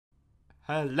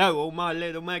Hello all my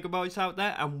little megabytes out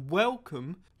there, and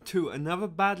welcome to another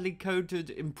badly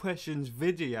coded impressions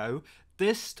video,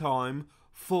 this time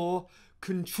for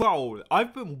Control.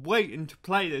 I've been waiting to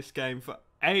play this game for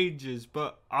ages,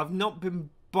 but I've not been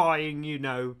buying,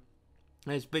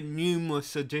 there's been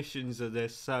numerous editions of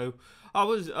this, so I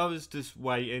was just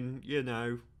waiting,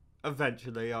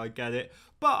 eventually I get it.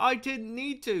 But I didn't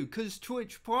need to, because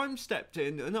Twitch Prime stepped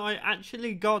in, and I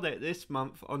actually got it this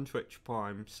month on Twitch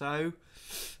Prime. So,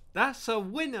 that's a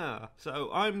winner. So,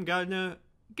 I'm going to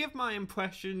give my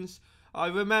impressions. I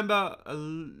remember a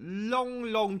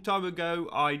long time ago,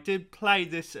 I did play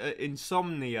this at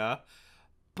Insomnia.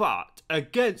 But,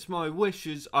 against my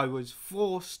wishes, I was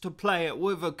forced to play it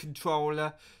with a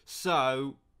controller.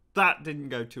 So, that didn't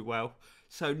go too well.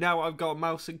 So now I've got a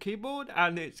mouse and keyboard,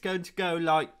 and it's going to go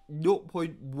like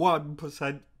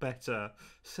 0.1% better.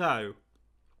 So,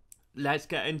 let's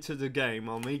get into the game.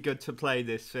 I'm eager to play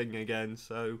this thing again,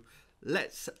 so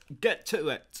let's get to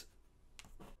it.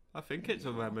 I think it's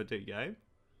a remedy game.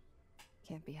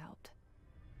 Can't be helped.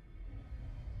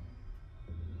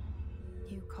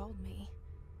 You called me.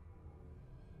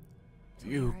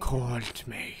 You called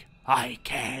me. I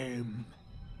came.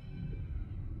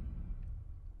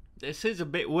 This is a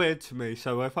bit weird to me,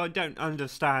 so if I don't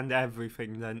understand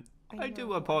everything, then I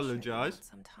do apologise.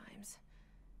 Sometimes.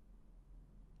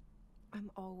 I'm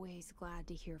always glad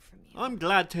to hear from you. I'm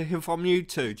glad to hear from you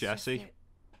too, Jessie.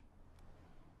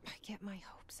 I get my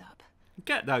hopes up.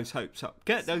 Get those hopes up.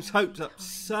 Get those hopes up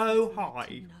so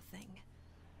high. Nothing.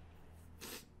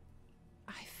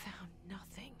 I found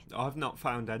nothing. I've not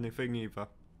found anything either.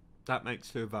 That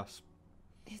makes two of us.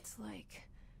 It's like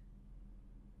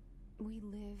we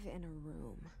live in a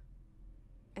room,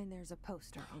 and there's a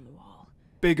poster on the wall.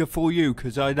 Bigger for you,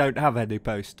 because I don't have any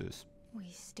posters. We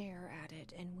stare at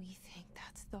it, and we think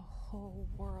that's the whole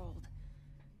world.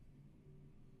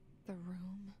 The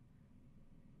room.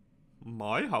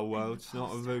 My whole world's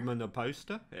not a room and a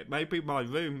poster. It may be my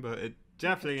room, but it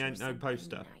definitely ain't no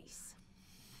poster. Nice.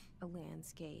 A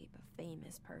landscape, a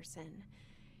famous person.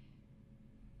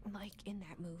 Like in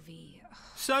that movie.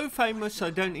 So famous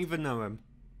I don't even know him.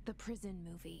 The prison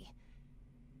movie.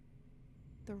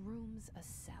 The room's a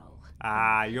cell.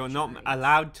 Ah, you're not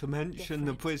allowed to mention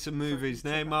the prison movie's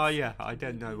name, are you? I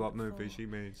don't know what movie she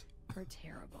means. We're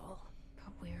terrible,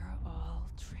 but we're all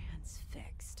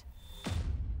transfixed.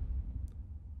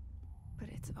 But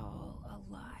it's all a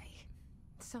lie.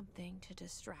 Something to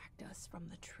distract us from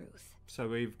the truth. So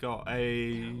we've got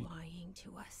a They're lying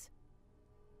to us.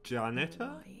 janitor?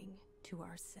 We're lying to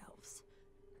ourselves.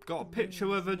 Got a picture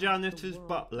of a janitor's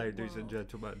butt, ladies and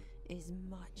gentlemen. Is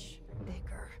much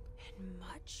bigger and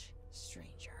much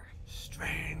stranger.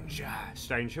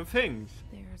 Stranger Things.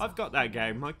 I've got that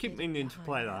game. I keep meaning to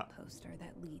play that. Poster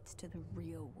that leads to the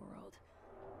real world.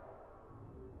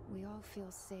 We all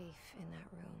feel safe in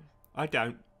that room. I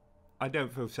don't. I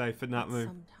don't feel safe in that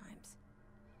room.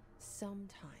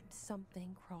 Sometimes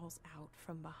something crawls out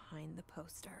from behind the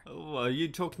poster. Oh, are you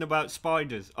talking about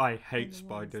spiders? I hate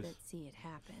spiders. That see it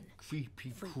happen.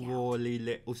 Creepy, crawly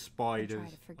little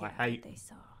spiders. I hate what they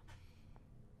saw.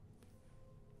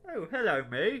 Oh, hello,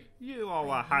 me. You are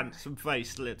a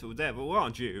handsome-faced little devil,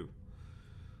 aren't you?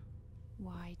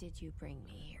 Why did you bring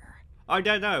me here? I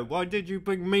don't know. Why did you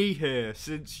bring me here,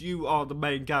 since you are the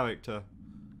main character?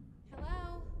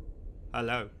 Hello?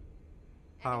 Hello.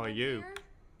 How are you? Here?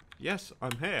 Yes,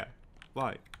 I'm here.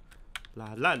 Right.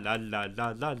 La la la la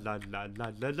la la la la la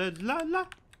la la la la.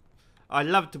 I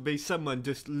love to be someone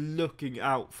just looking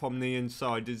out from the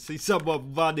inside and see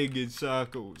someone running in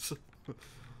circles.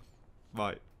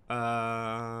 Right.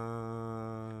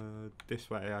 This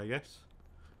way, I guess.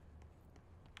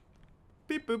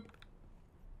 Beep boop.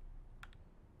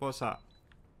 What's that?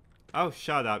 Oh,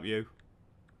 shut up, you.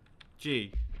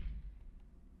 G.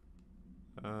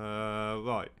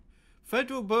 Right.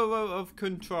 Federal Bureau of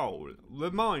Control.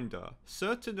 Reminder.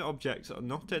 Certain objects are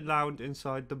not allowed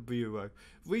inside the Bureau.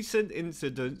 Recent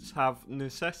incidents have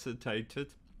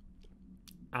necessitated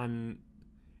an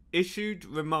issued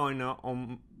reminder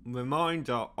on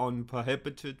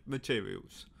prohibited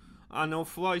materials.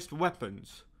 Unauthorized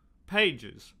weapons.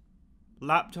 Pages.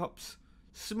 Laptops.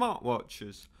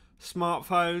 Smartwatches.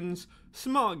 Smartphones.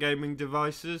 Smart gaming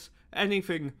devices.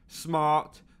 Anything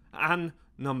smart. And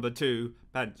number 2,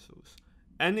 pencils.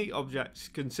 Any objects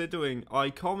considering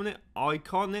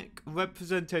iconic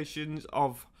representations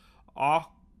of our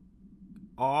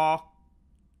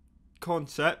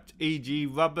concept, e.g.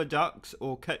 rubber ducks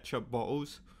or ketchup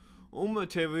bottles. All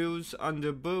materials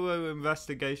under Bureau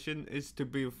investigation is to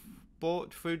be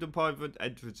bought through the private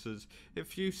entrances.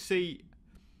 If you see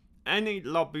Any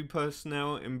lobby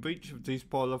personnel in breach of these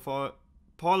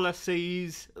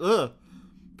policies,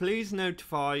 please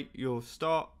notify your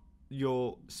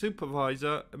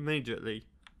supervisor immediately.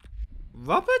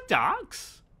 Rubber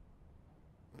ducks?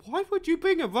 Why would you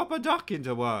bring a rubber duck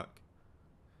into work?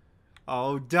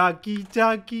 Oh, ducky,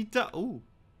 ducky, duck. Oh.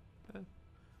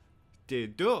 The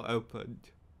door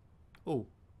opened. Oh.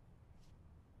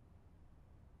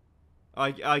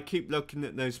 I keep looking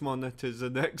at those monitors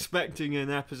and expecting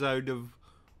an episode of,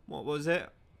 what was it?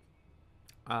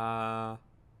 In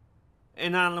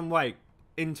Alan Wake,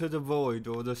 Into the Void,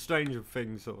 or The Stranger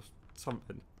Things, or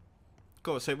something. Of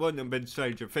course, it wouldn't have been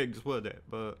Stranger Things, would it?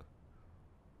 But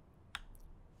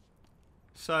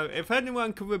so, if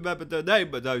anyone can remember the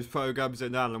name of those programs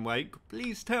in Alan Wake,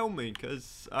 please tell me,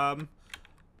 because I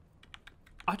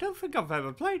don't think I've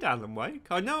ever played Alan Wake.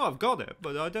 I know I've got it,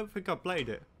 but I don't think I've played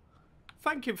it.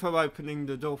 Thank you for opening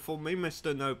the door for me,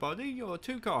 Mr. Nobody. You're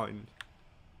too kind.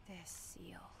 This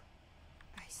seal.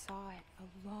 I saw it a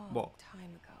long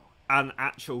time ago. An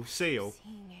actual seal?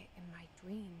 Seeing it in my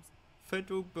dreams.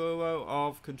 Federal Bureau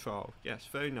of Control. Yes,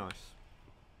 very nice.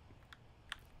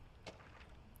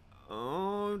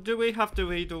 Oh, do we have to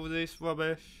read all this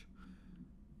rubbish?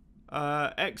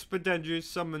 Expeditious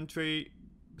summonary.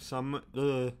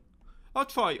 I'll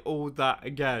try all that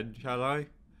again, shall I?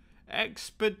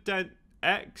 Expeditious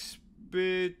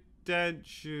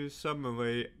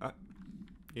summary.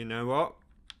 You know what?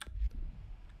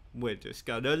 We're just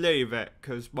gonna leave it,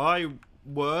 because my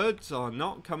words are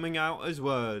not coming out as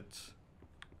words.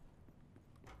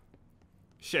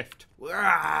 Shift.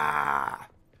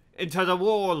 Into the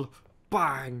wall.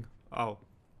 Bang. Oh.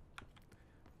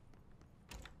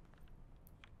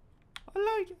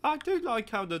 I do like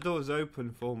how the door's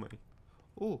open for me.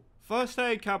 Oh, first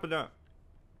aid cabinet.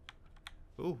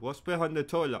 Oh, what's behind the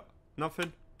toilet?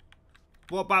 Nothing.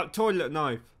 What about toilet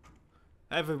knife?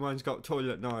 Everyone's got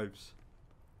toilet knives.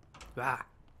 Ah.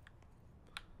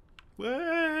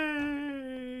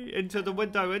 Way! Into the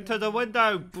window, into the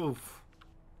window! Boof.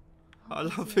 I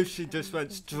love how she just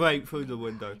went straight through the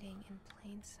window.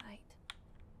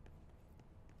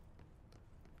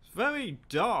 It's very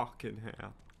dark in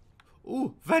here.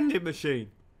 Ooh, vending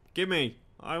machine. Gimme.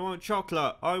 I want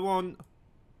chocolate. I want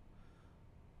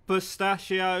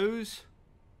pistachios.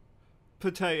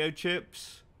 Potato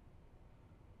chips.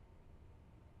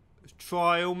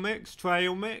 Trail mix.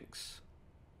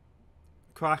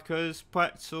 Crackers,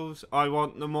 pretzels. I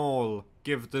want them all.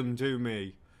 Give them to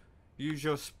me. Use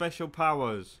your special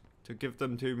powers to give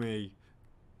them to me.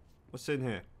 What's in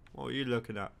here? What are you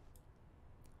looking at?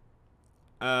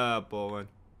 Boring.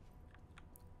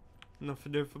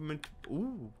 Nothing for me.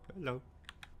 Ooh, hello.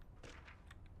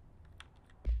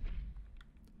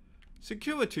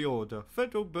 Security order.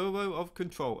 Federal Bureau of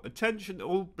Control. Attention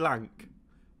all blank.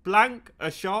 Blank, a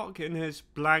shark in his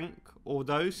blank,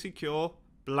 although secure,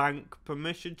 blank,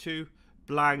 permission to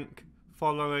blank,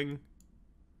 following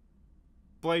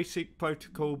basic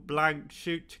protocol, blank,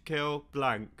 shoot to kill,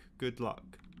 blank. Good luck.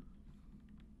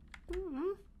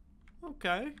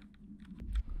 Okay.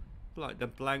 Like to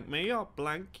blank me, I'll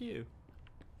blank you.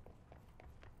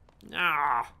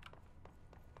 Ah.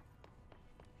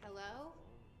 Hello?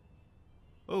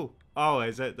 Oh,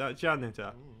 is it that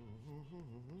janitor?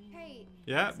 Hey.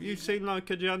 Yeah, you seem like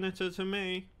a janitor to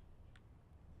me.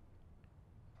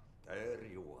 There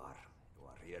you are. You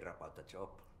are here about the job.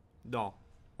 No,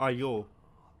 are you?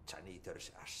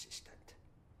 Janitor's assistant.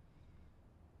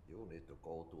 You need to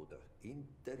go to the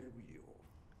interview.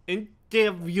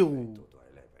 Interview. To the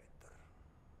elevator.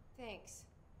 Thanks.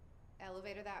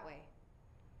 Elevator that way.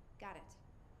 Got it.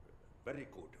 Very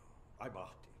good. I'm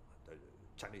Ahti, the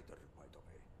janitor, by the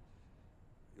way.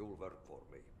 You'll work for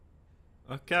me.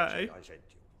 Okay. I sent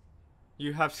you.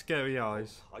 You have scary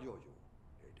eyes. I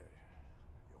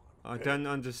I don't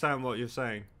understand what you're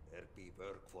saying. There be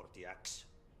work for the axe.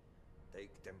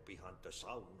 Take them behind the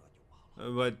sauna,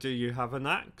 But do you have an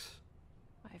axe?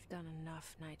 I've done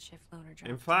enough night shift loner jobs.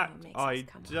 In fact, I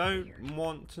don't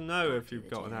want to know if you've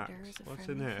got an axe. What's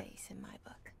in here? In my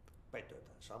book. Better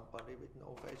than somebody with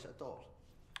no face at all.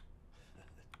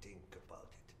 Think about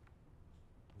it.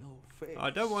 No face. I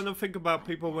don't want to think about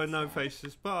people with no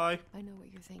faces. Bye. I know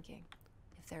what you're thinking.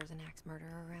 If there's an axe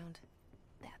murderer around,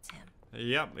 that's him.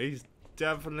 Yep, he's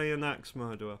definitely an axe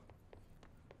murderer.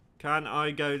 Can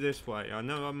I go this way? I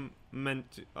know I'm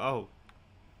meant to. Oh.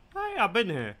 Hey, I've been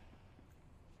here.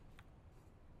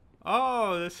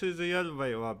 Oh, this is the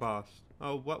elevator I passed.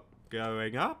 Oh, what?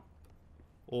 Going up?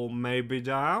 Or maybe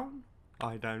down?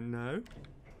 I don't know.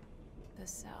 The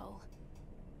cell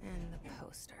and the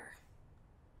poster.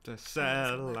 The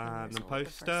cell and a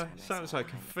poster. Sounds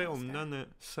like a film, doesn't it?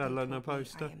 Cell and a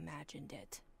poster. I imagined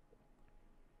it.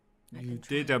 You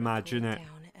did imagine it.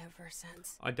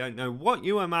 I don't know what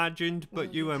you imagined,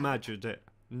 but you imagined it.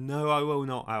 No, I will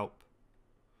not help.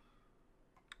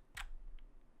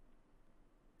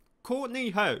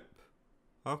 Courtney Hope.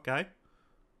 Okay.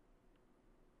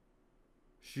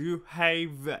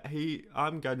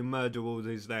 I'm going to murder all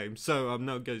these names, so I'm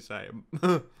not going to say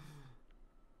them.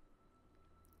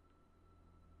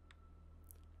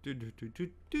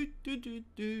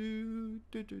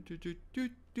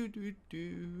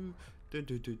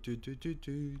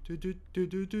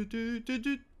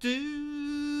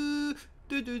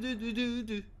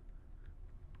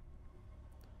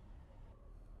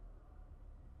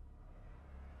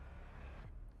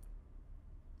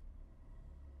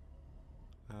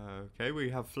 Okay, we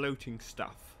have floating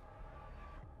stuff.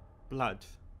 Blood.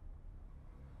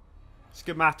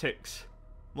 Schematics.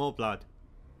 More blood.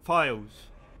 Files.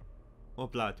 More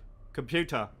blood.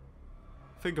 Computer.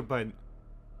 Fingerprint.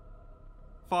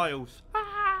 Files.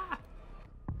 Ah!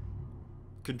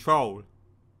 Control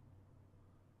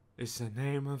is the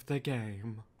name of the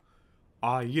game.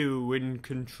 Are you in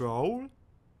control?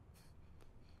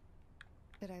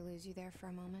 Did I lose you there for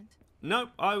a moment?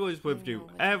 Nope, I was with you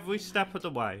every step of the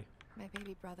way. My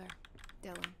baby brother,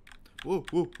 Dylan. Whoa,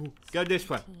 whoa, whoa. Go this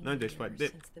way. No, this way.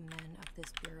 Since the men of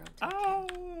this bureau took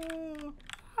him.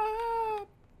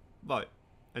 Right.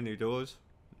 Any doors?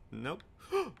 Nope.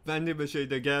 Vending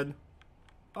machine again.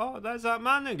 Oh, there's that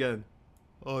man again.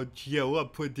 Oh, Joe, a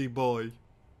pretty boy.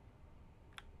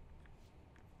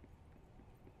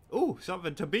 Oh,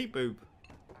 something to beep boop.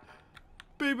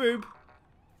 Beep boop.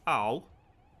 Ow.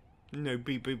 No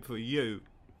beep boop for you.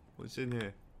 What's in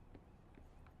here?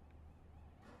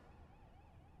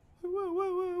 Whoa, whoa,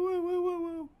 whoa, whoa, whoa, whoa,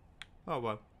 whoa. Oh,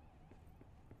 well.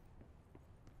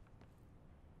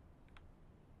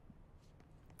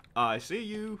 I see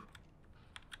you.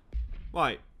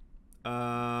 Right.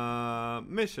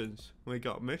 Missions. We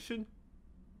got a mission.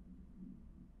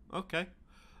 Okay.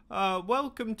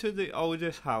 Welcome to the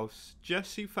oldest house.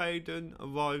 Jesse Faden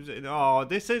arrives in... Oh,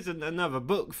 this isn't another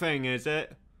book thing, is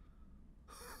it?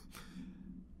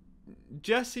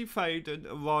 Jesse Faden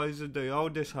arrives in the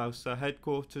oldest house, the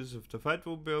headquarters of the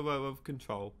Federal Bureau of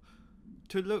Control,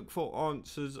 to look for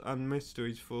answers and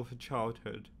mysteries for her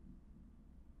childhood.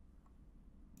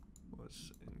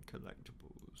 What's in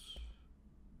collectibles?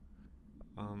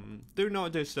 Do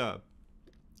not disturb.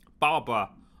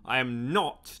 Barbara, I am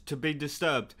not to be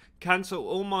disturbed. Cancel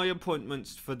all my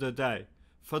appointments for the day.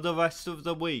 For the rest of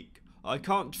the week. I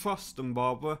can't trust them,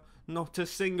 Barbara. Not a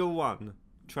single one.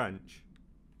 Trench.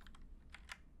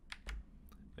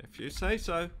 If you say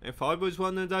so. If I was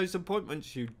one of those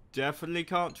appointments, you definitely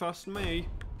can't trust me.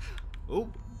 Oh.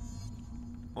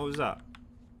 What was that?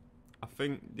 I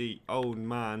think the old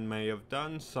man may have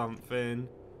done something.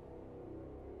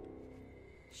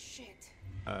 Shit.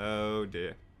 Oh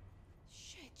dear.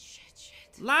 Shit.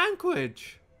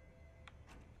 Language!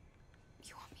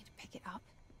 You want me to pick it up?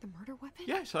 The murder weapon?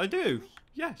 Yes, I do.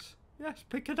 Yes,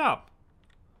 pick it up.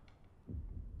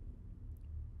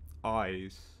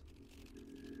 Eyes.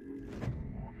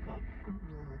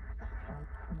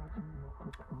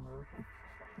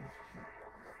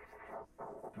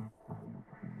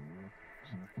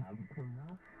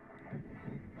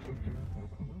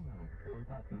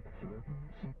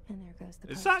 And there goes the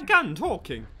Is poster. that gun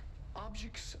talking?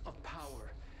 Objects of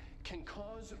power can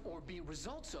cause or be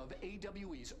results of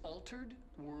AWE's altered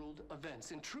world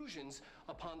events, intrusions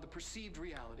upon the perceived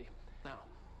reality. Now,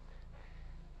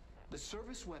 the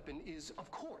service weapon is,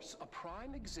 of course, a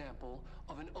prime example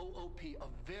of an OOP, a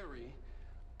very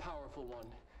powerful one.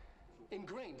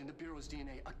 Ingrained in the Bureau's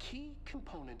DNA, a key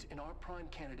component in our prime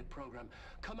candidate program.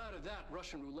 Come out of that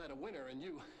Russian roulette a winner and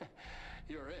you're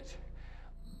it.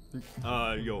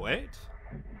 You're it?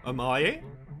 Am I it?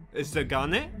 Is the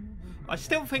gun it? I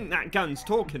still think that gun's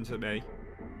talking to me.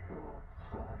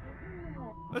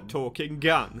 A talking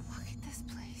gun. Look at this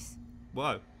place.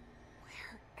 Whoa.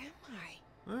 Where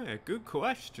am I? Yeah, good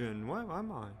question. Where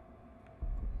am I?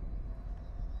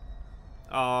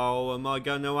 Oh, am I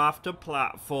going to have to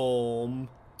platform?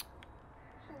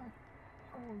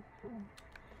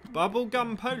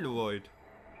 Bubblegum Polaroid.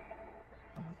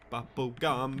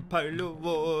 Bubblegum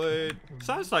Polaroid.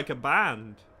 Sounds like a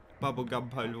band. Bubblegum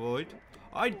Polaroid.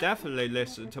 I definitely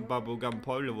listen to Bubblegum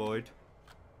Polaroid.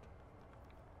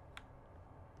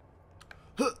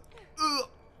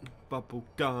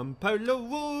 Bubblegum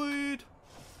Polaroid.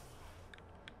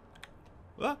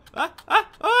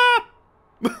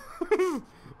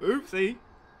 Oopsie.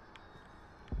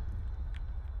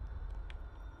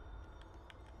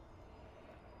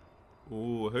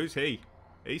 Who's he?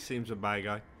 He seems a bad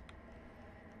guy.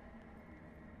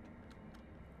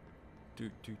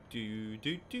 Do.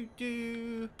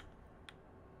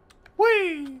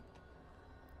 Whee!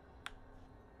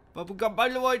 Bubblegum by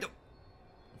the way.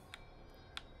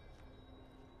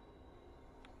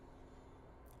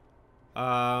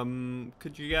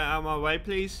 Could you get out of my way,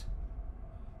 please?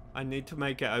 I need to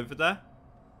make it over there.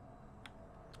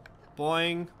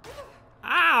 Boing.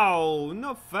 Ow!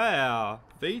 Not fair.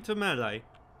 V to melee.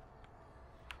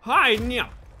 Hi, nya.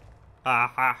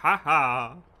 Ha ha ha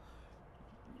ha.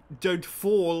 Don't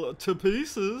fall to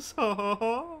pieces. Ha ha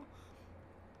ha.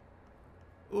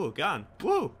 Ooh, gun.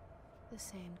 Woo. The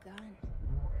same gun.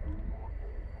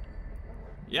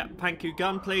 Yeah, thank you,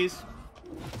 gun, please.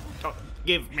 Oh,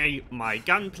 give me my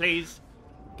gun, please.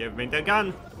 Give me the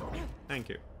gun. Thank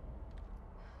you.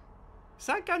 Is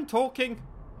that gun talking?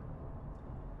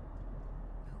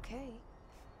 Okay.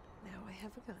 Now I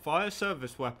have a gun. Fire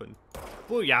service weapon.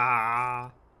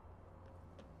 Booyah!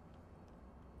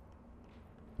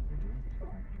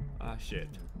 Ah, shit.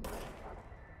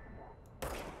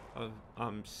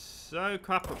 I'm so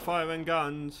crap at firing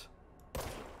guns.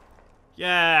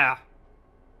 Yeah!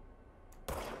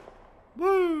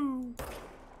 Woo!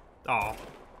 Oh.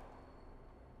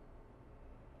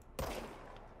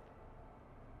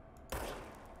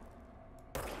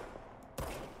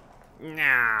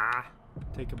 Nah.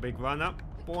 Take a big run up.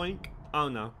 Boink. Oh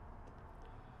no.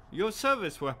 Your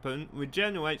service weapon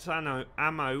regenerates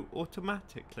ammo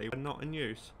automatically when not in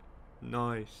use.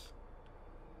 Nice.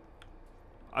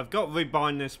 I've got to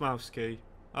rebind this mouse key.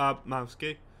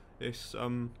 This,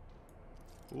 ooh.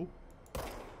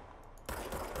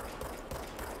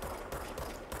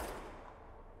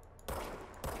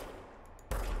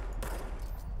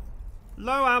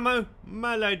 Low ammo.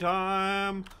 Melee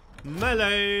time.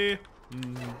 Melee.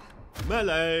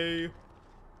 Melee.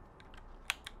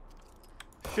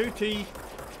 Shooty.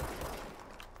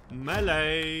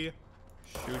 Melee.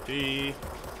 Shooty.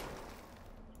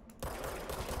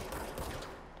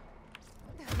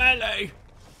 Melee.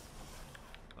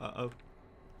 Uh-oh.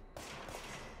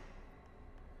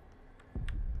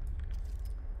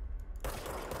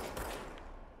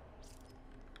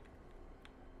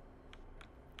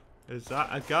 Is that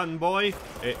a gun boy?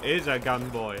 It is a gun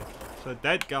boy. It's a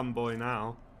dead gun boy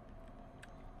now.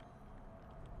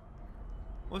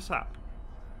 What's that?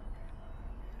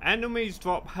 Enemies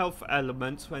drop health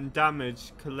elements when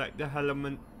damaged. Collect the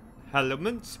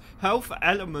health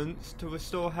elements to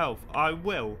restore health. I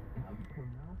will.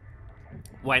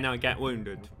 When I get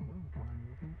wounded.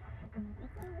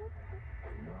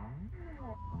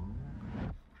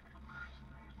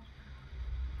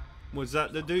 Was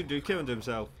that the dude who killed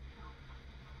himself?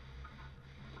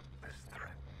 This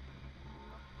threat.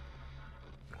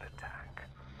 An attack.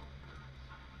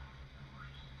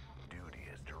 Duty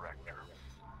as director.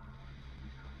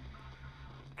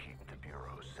 Keep the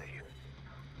bureau safe.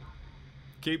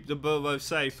 Keep the bureau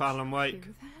safe, Alan Wake.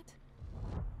 Hear that?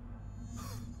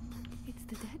 It's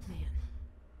the dead man.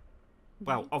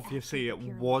 Well, obviously it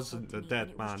wasn't the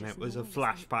dead man. It was a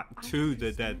flashback to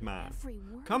the dead man.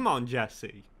 Come on,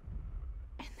 Jesse.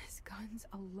 And this gun's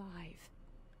alive.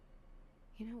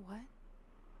 You know what?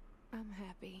 I'm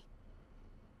happy.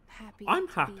 I'm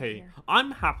happy.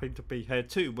 I'm happy to be here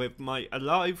too with my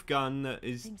alive gun that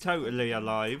is totally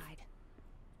alive.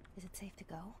 Is it safe to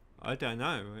go? I don't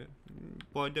know.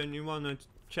 Why don't you want to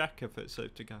check if it's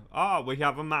safe to go? Ah, we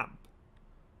have a map.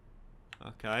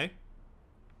 Okay.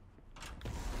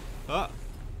 Hello?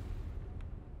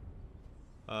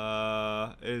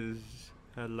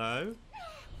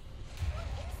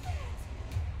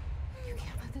 You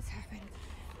can't let this happen.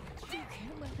 You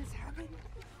can't let this happen.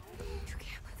 You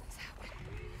can't let this happen.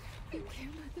 You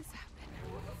can't let this happen.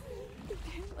 You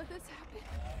can't let this happen.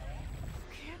 You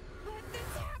can't let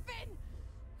this happen.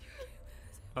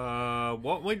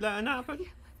 What we letting happen?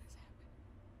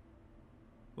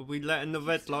 Were we letting the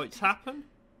red lights happen?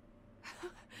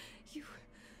 You...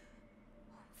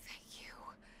 Oh, thank you.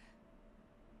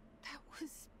 That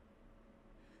was...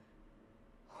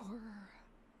 horror.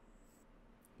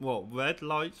 What, red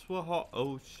lights were hot?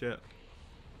 Oh shit.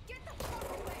 Get the fuck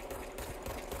away!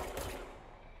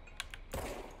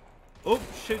 Oh,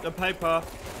 shoot the paper.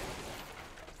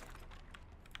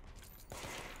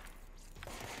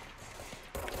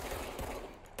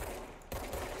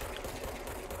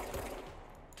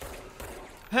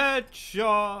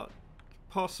 Headshot!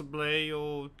 Possibly,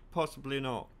 or possibly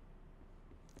not.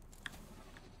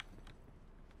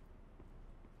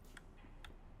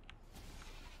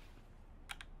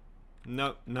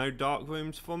 No, no dark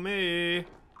rooms for me.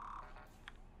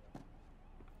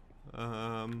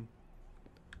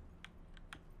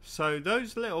 So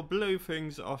those little blue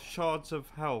things are shards of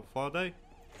health, are they?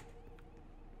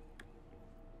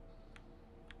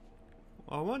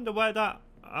 I wonder where that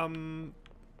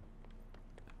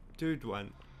dude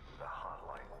went. The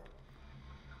hotline.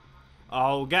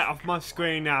 Oh, get off my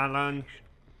screen, Alan.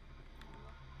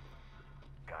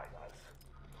 Guidance.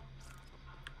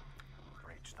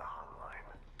 Reach the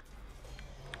hotline.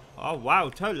 Oh wow,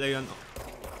 totally. The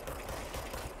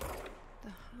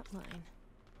hotline,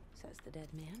 says the dead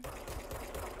man.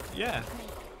 Yeah,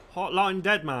 Hotline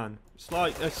Dead Man. It's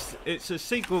like it's a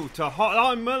sequel to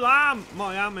Hotline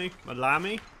Miami.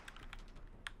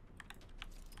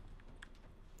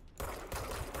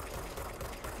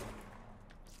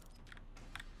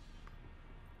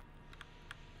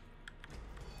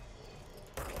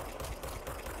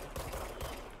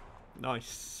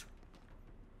 Nice.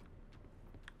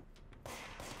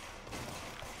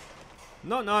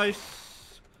 Not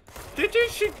nice. Did you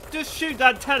just shoot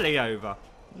that telly over?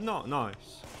 Not nice.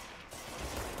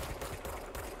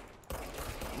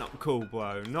 Not cool,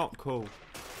 bro. Not cool.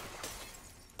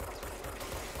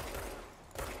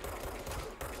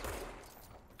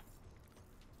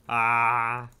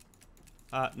 Ah.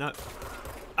 No.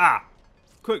 Ah.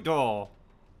 Quick door.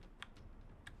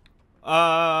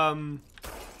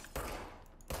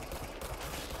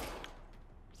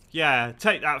 Yeah,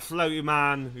 take that floaty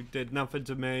man who did nothing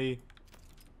to me.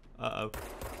 Uh-oh.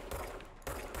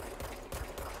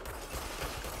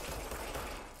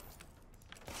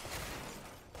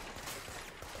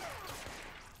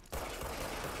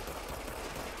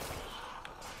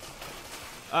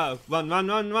 Oh, run, run,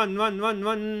 run, run, run, run,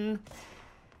 run.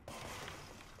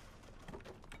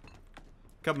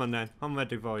 Come on then, I'm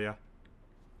ready for you.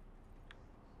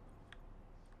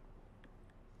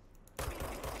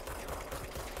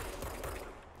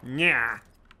 Yeah.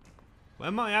 Where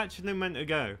am I actually meant to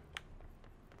go?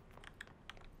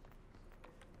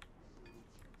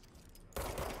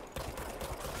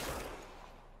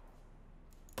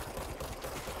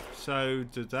 So,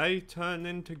 do they turn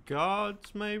into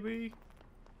guards, maybe?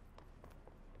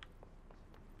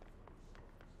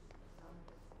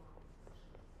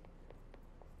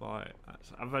 Right,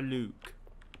 let's have a look.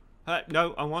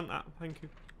 No, I want that, thank you.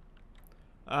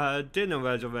 Dinner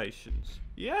reservations.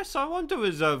 Yes, I want to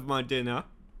reserve my dinner.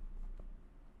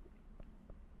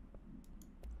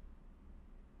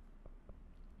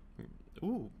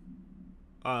 Ooh.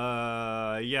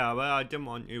 Yeah, well, I didn't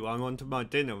want you. I wanted my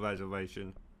dinner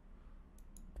reservation.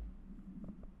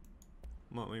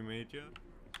 Multimedia.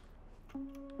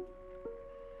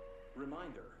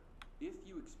 Reminder, if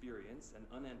you experience an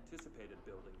unanticipated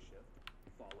building shift,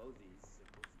 follow these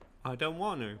simple steps. I don't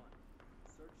want to.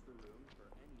 Search the room for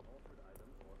any altered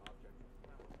items or objects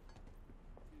encountered.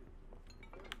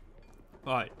 2.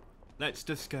 Right, let's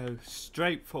just go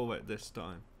straight for it this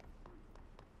time.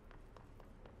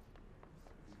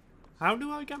 How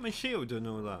do I get my shield and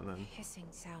all that then?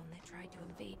 Hissing sound that tried to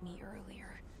invade me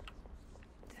earlier.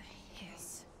 The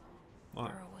hiss. Right,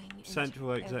 Burrowing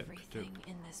Central into Executive. everything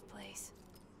in this place.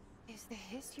 Is the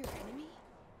hiss your enemy?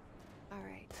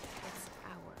 Alright, it's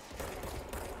our.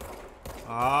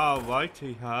 Ah,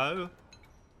 righty ho.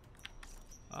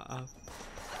 Uh-oh.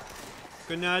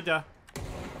 Grenada.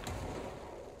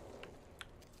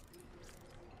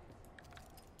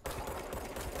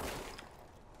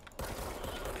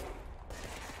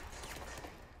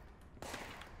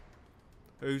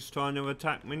 Who's trying to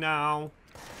attack me now?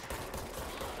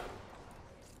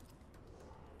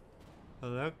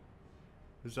 Hello?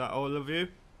 Is that all of you?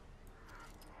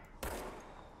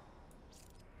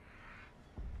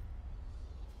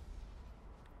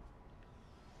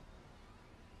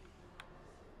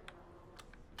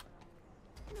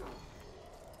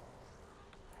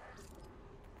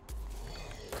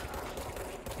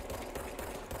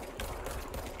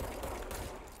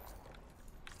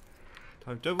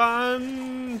 Time to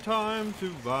run! Time to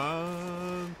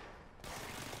run!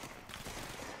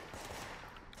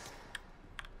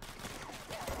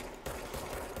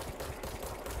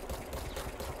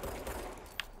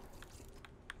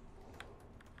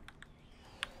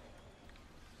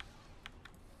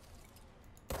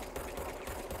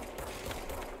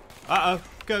 Uh-oh!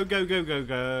 Go, go, go, go,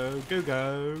 go! Go,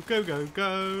 go, go, go,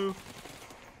 go!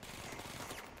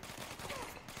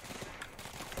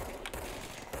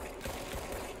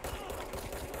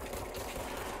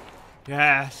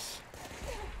 Yes!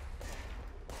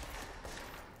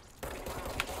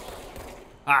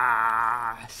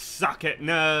 Ah! Suck it,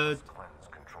 nerd! Cleanse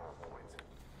control points.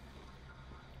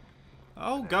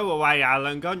 Oh, go away,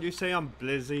 Alan. Can't you see I'm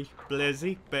busy?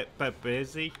 Busy? Bit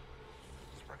busy?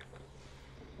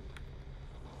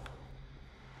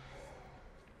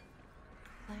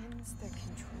 Cleanse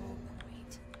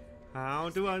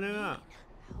do I do that?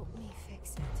 Help me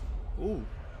fix it. Ooh,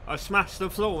 I smashed the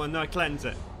floor and I cleanse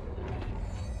it.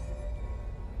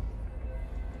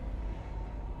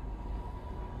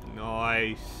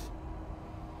 Nice.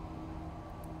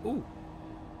 Ooh.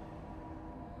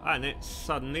 And it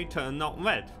suddenly turned not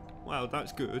red. Well,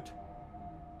 that's good.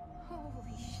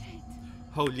 Holy shit.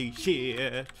 Holy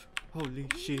shit. Holy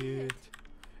shit.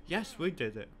 Yes, we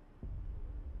did it.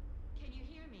 Can you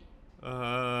hear me?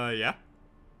 Yeah.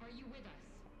 Are you with us?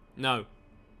 No.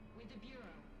 With the Bureau?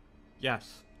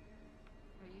 Yes.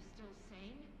 Are you still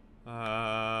sane?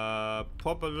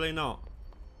 Probably not.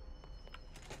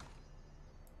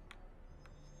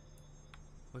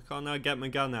 Why can't I get my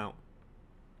gun out?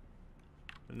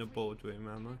 In the boardroom,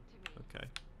 am I? Okay.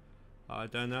 I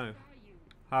don't know.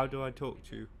 How do I talk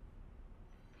to you?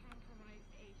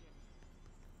 Compromised agent.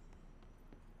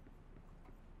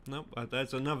 Nope,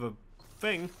 there's another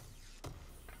thing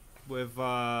with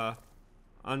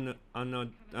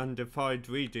undefined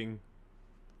reading,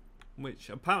 which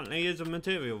apparently is a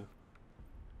material.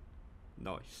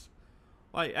 Nice.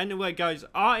 Right, anyway guys,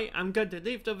 I am going to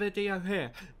leave the video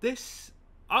here.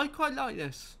 I quite like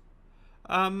this.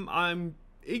 I'm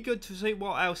eager to see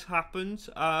what else happens.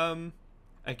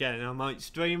 Again, I might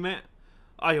stream it.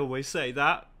 I always say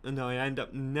that, and I end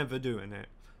up never doing it.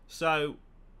 So,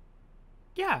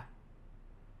 yeah.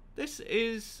 This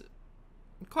is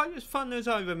quite as fun as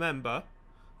I remember.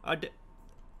 I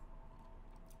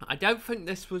don't think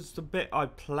this was the bit I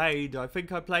played. I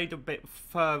think I played a bit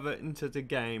further into the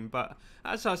game, but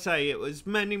as I say, it was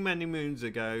many moons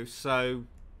ago, so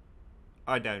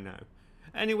I don't know.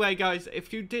 Anyway guys,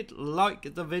 if you did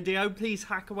like the video, please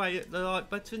hack away at the like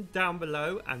button down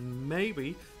below, and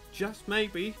maybe, just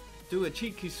maybe, do a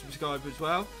cheeky subscribe as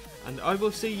well. And I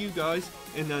will see you guys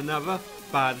in another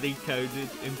Badly Coded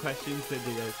Impressions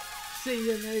video. See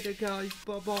you later guys,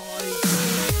 bye bye.